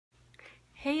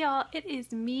Hey y'all, it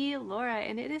is me, Laura,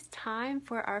 and it is time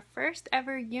for our first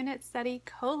ever unit study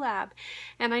collab.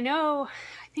 And I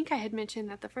think I had mentioned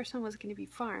that the first one was going to be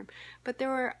farm, but there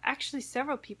were actually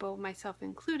several people, myself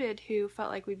included, who felt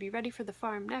like we'd be ready for the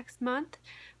farm next month,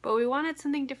 but we wanted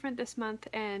something different this month,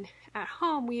 and at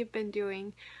home we have been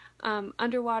doing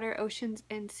underwater oceans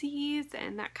and seas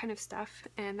and that kind of stuff,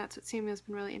 and that's what Samuel's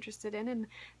been really interested in. And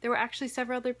there were actually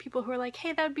several other people who were like,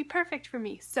 hey, that would be perfect for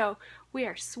me. So we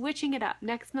are switching it up.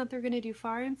 Next month we're going to do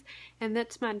farms, and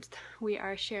this month we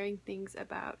are sharing things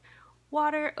about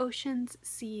water, oceans,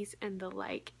 seas, and the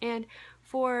like. And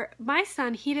for my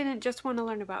son, he didn't just want to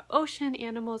learn about ocean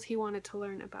animals, he wanted to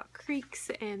learn about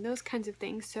creeks and those kinds of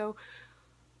things. So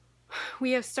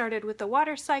we have started with the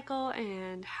water cycle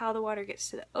and how the water gets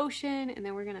to the ocean, and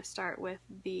then we're going to start with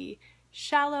the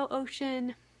shallow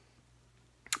ocean,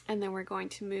 and then we're going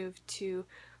to move to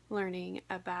learning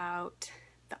about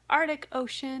the Arctic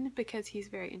Ocean because he's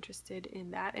very interested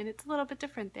in that, and it's a little bit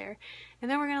different there. And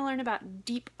then we're going to learn about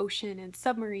deep ocean and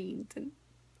submarines and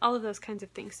all of those kinds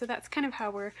of things. So that's kind of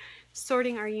how we're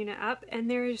sorting our unit up,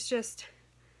 and there is just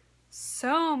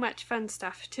so much fun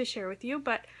stuff to share with you,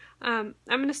 but I'm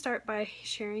going to start by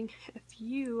sharing a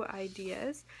few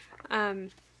ideas.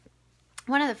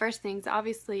 One of the first things,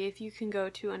 obviously, if you can go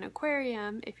to an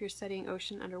aquarium, if you're studying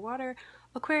ocean underwater,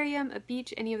 aquarium, a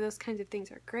beach, any of those kinds of things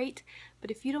are great,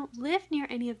 but if you don't live near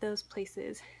any of those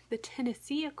places, the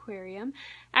Tennessee Aquarium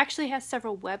actually has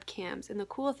several webcams, and the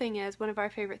cool thing is, one of our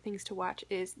favorite things to watch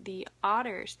is the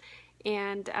otters,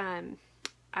 and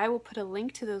I will put a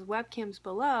link to those webcams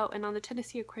below, and on the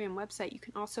Tennessee Aquarium website you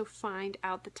can also find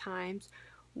out the times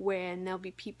when there'll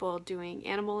be people doing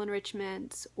animal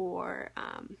enrichments or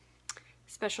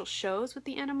special shows with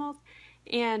the animals.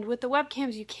 And with the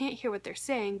webcams you can't hear what they're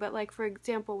saying, but like for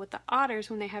example with the otters,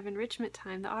 when they have enrichment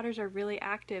time, the otters are really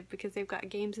active because they've got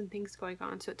games and things going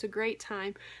on, so it's a great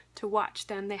time to watch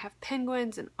them. They have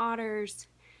penguins and otters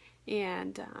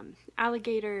and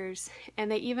alligators, and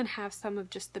they even have some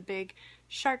of just the big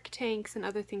shark tanks and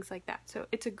other things like that. So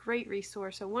it's a great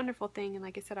resource, a wonderful thing, and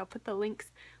like I said, I'll put the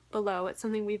links below. It's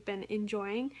something we've been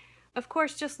enjoying. Of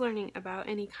course, just learning about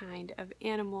any kind of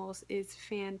animals is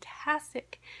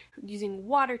fantastic. Using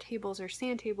water tables or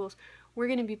sand tables, we're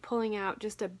going to be pulling out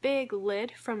just a big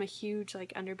lid from a huge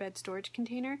like underbed storage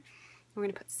container. We're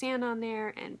going to put sand on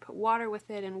there and put water with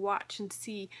it and watch and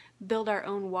see, build our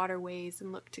own waterways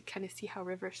and look to kind of see how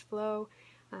rivers flow,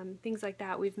 things like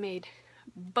that. We've made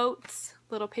boats,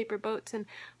 little paper boats, and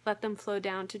let them flow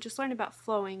down to just learn about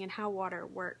flowing and how water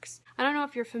works. I don't know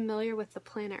if you're familiar with the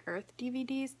Planet Earth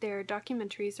DVDs. They're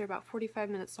documentaries, they're about 45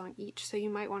 minutes long each, so you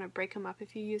might want to break them up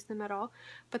if you use them at all.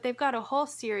 But they've got a whole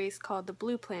series called The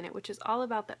Blue Planet, which is all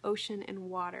about the ocean and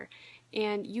water.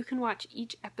 And you can watch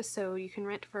each episode, you can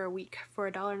rent for a week for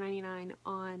 $1.99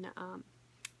 on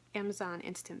Amazon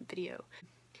Instant Video.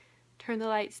 Turn the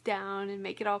lights down and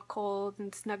make it all cold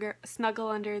and snuggle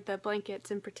under the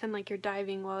blankets and pretend like you're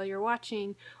diving while you're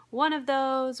watching one of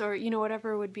those, or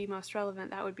whatever would be most relevant.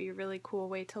 That would be a really cool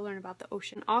way to learn about the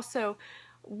ocean. Also,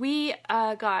 we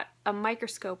got a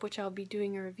microscope, which I'll be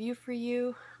doing a review for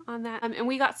you on that, and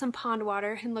we got some pond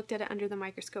water and looked at it under the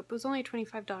microscope. It was only a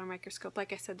 $25 microscope.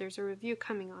 Like I said, there's a review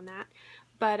coming on that,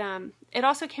 but it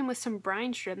also came with some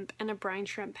brine shrimp and a brine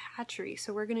shrimp hatchery,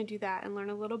 so we're going to do that and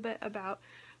learn a little bit about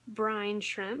brine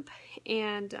shrimp,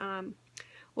 and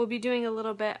we'll be doing a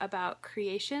little bit about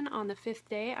creation on the 5th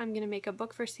day. I'm going to make a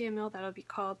book for Samuel that'll be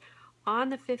called On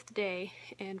the 5th Day,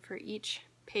 and for each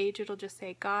page it'll just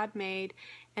say God made,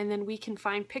 and then we can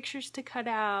find pictures to cut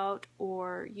out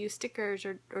or use stickers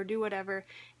or do whatever.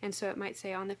 And so it might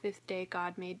say, on the 5th day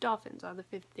God made dolphins, on the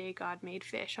 5th day God made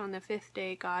fish, on the 5th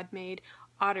day God made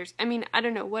otters. I mean, I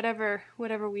don't know, whatever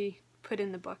we put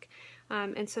in the book.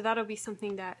 And so that'll be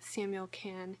something that Samuel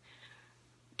can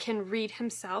read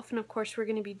himself. And of course we're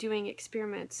going to be doing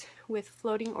experiments with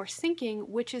floating or sinking,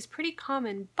 which is pretty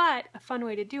common, but a fun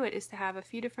way to do it is to have a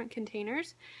few different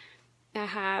containers. I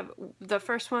have the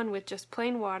first one with just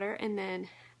plain water, and then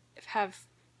have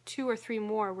 2 or 3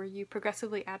 more where you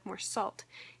progressively add more salt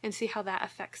and see how that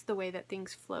affects the way that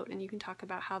things float. And you can talk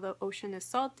about how the ocean is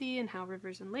salty and how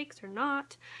rivers and lakes are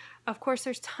not. Of course,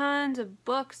 there's tons of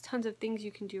books, tons of things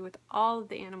you can do with all of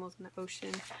the animals in the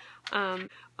ocean.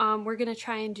 We're going to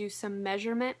try and do some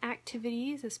measurement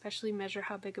activities, especially measure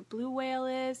how big a blue whale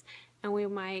is, and we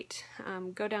might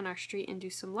go down our street and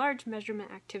do some large measurement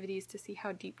activities to see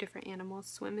how deep different animals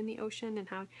swim in the ocean and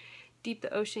how deep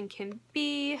the ocean can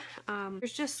be.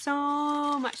 There's just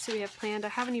so much that we have planned. I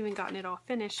haven't even gotten it all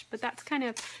finished, but that's kind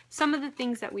of some of the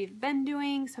things that we've been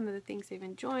doing, some of the things they've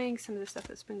been enjoying, some of the stuff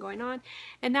that's been going on.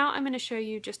 And now I'm going to show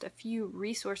you just a few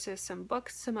resources, some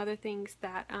books, some other things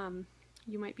that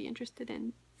you might be interested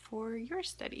in for your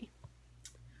study.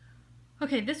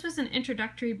 Okay, this was an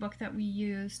introductory book that we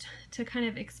used to kind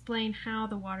of explain how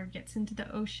the water gets into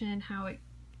the ocean, how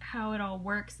it all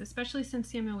works, especially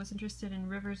since Samuel was interested in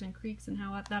rivers and creeks and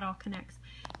how that all connects.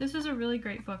 This was a really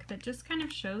great book that just kind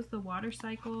of shows the water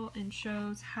cycle and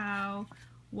shows how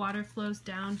water flows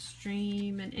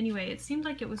downstream. And anyway, it seemed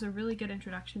like it was a really good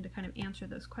introduction to kind of answer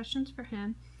those questions for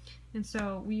him, and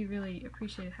so we really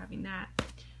appreciated having that.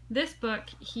 This book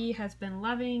he has been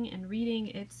loving and reading.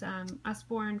 It's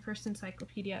Usborne, First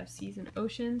Encyclopedia of Seas and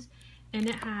Oceans, and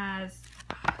it has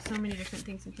so many different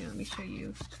things in here. Let me show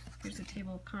you. Here's a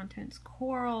table of contents.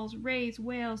 Corals, rays,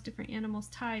 whales, different animals,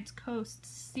 tides, coasts,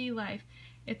 sea life.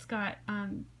 It's got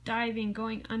diving,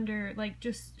 going under, like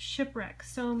just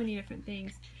shipwrecks, so many different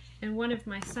things. And one of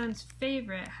my son's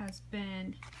favorite has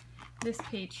been this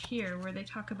page here where they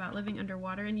talk about living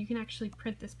underwater, and you can actually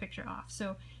print this picture off.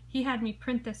 So he had me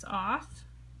print this off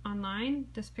online,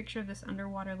 this picture of this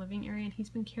underwater living area, and he's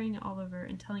been carrying it all over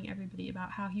and telling everybody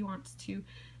about how he wants to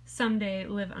someday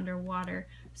live underwater.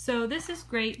 So this is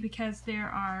great because there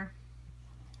are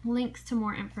links to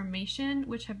more information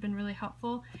which have been really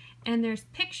helpful, and there's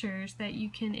pictures that you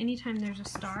can, anytime there's a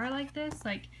star like this,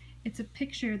 like it's a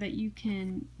picture that you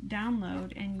can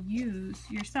download and use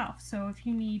yourself. So if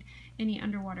you need any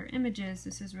underwater images,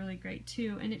 this is really great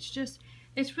too. And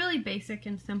it's really basic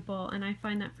and simple, and I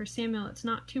find that for Samuel it's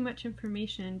not too much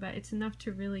information, but it's enough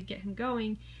to really get him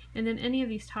going. And then any of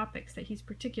these topics that he's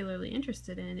particularly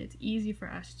interested in, it's easy for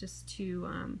us just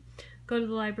to go to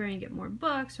the library and get more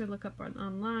books, or look up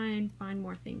online, find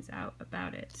more things out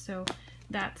about it. So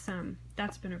that's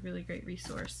been a really great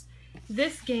resource.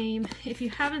 This game, if you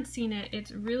haven't seen it,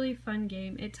 it's a really fun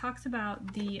game. It talks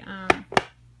about the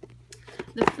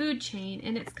food chain,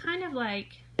 and it's kind of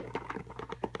like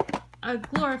a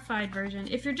glorified version.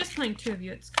 If you're just playing two of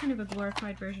you, it's kind of a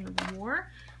glorified version of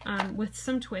war with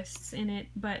some twists in it,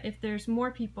 but if there's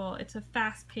more people, it's a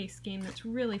fast-paced game that's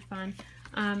really fun.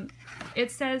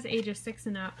 It says ages 6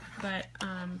 and up, but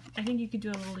I think you could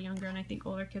do a little younger, and I think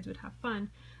older kids would have fun.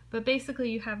 But basically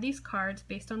you have these cards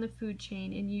based on the food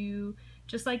chain, and you,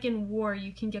 just like in war,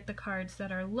 you can get the cards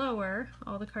that are lower,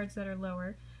 all the cards that are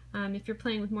lower. If you're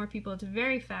playing with more people, it's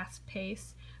very fast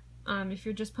paced. If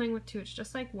you're just playing with two, it's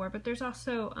just like war, but there's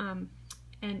also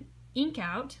an ink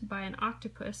out by an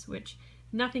octopus, which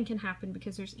nothing can happen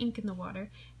because there's ink in the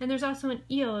water. And there's also an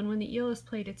eel, and when the eel is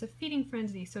played, it's a feeding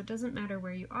frenzy, so it doesn't matter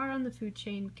where you are on the food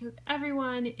chain because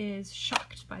everyone is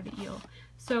shocked by the eel.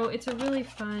 So it's a really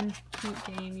fun,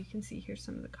 cute game. You can see here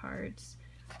some of the cards.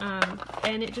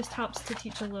 And it just helps to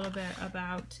teach a little bit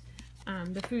about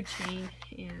the food chain,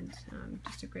 and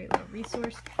just a great little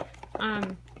resource.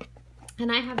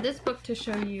 And I have this book to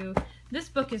show you. This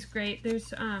book is great.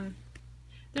 There's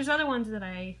other ones that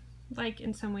I like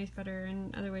in some ways better,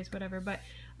 in other ways whatever, but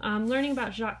learning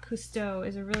about Jacques Cousteau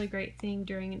is a really great thing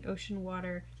during an ocean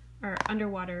water or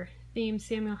underwater theme.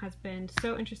 Samuel has been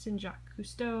so interested in Jacques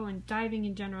Cousteau and diving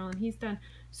in general, and he's done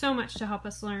so much to help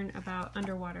us learn about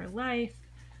underwater life,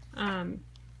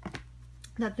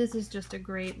 that this is just a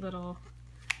great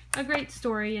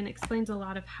story, and explains a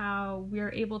lot of how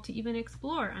we're able to even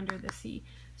explore under the sea.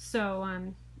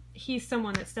 So he's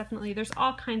someone that's definitely, there's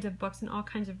all kinds of books and all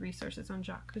kinds of resources on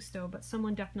Jacques Cousteau, but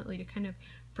someone definitely to kind of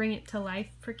bring it to life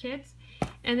for kids.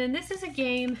 And then this is a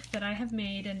game that I have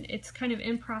made, and it's kind of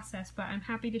in process, but I'm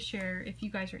happy to share, if you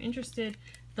guys are interested,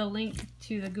 the link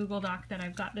to the Google Doc that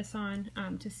I've got this on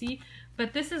to see.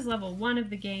 But this is level 1 of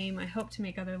the game. I hope to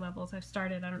make other levels. I've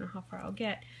started, I don't know how far I'll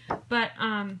get. But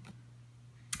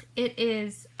it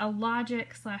is a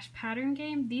logic / pattern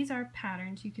game. These are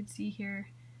patterns. You can see here,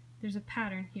 there's a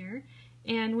pattern here.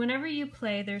 And whenever you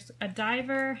play, there's a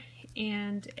diver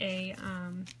and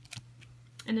an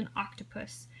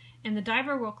octopus. And the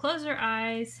diver will close their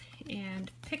eyes and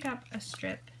pick up a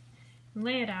strip and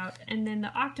lay it out, and then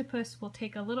the octopus will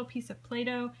take a little piece of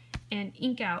Play-Doh and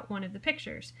ink out one of the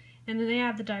pictures. And then they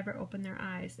have the diver open their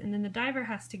eyes. And then the diver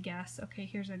has to guess, okay,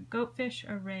 here's a goatfish,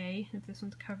 a ray, if this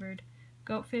one's covered,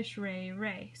 goatfish, ray,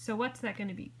 ray. So what's that going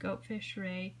to be? Goatfish,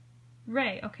 ray,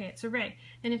 ray. Okay, it's a ray.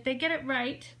 And if they get it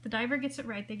right, the diver gets it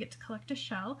right, they get to collect a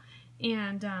shell.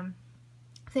 And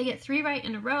if they get 3 right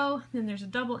in a row, then there's a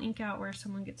double ink out where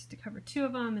someone gets to cover 2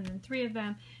 of them, and then 3 of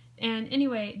them. And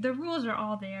anyway, the rules are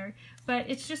all there, but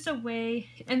it's just a way,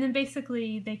 and then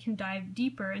basically they can dive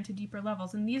deeper into deeper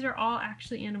levels. And these are all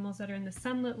actually animals that are in the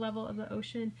sunlit level of the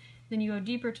ocean. Then you go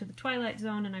deeper to the twilight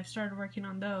zone, and I've started working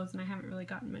on those, and I haven't really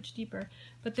gotten much deeper.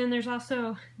 But then there's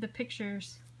also the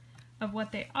pictures of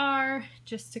what they are,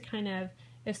 just to kind of,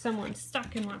 if someone's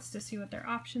stuck and wants to see what their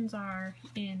options are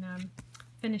in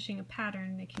finishing a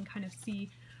pattern, they can kind of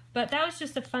see. But that was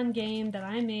just a fun game that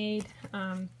I made,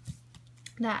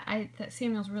 that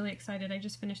Samuel's really excited. I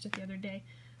just finished it the other day.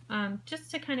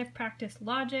 Just to kind of practice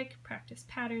logic, practice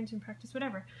patterns, and practice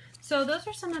whatever. So those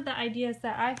are some of the ideas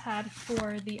that I've had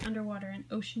for the underwater and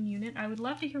ocean unit. I would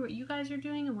love to hear what you guys are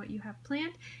doing and what you have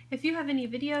planned. If you have any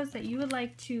videos that you would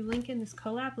like to link in this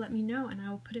collab, let me know and I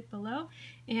will put it below.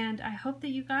 And I hope that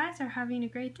you guys are having a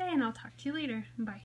great day, and I'll talk to you later. Bye.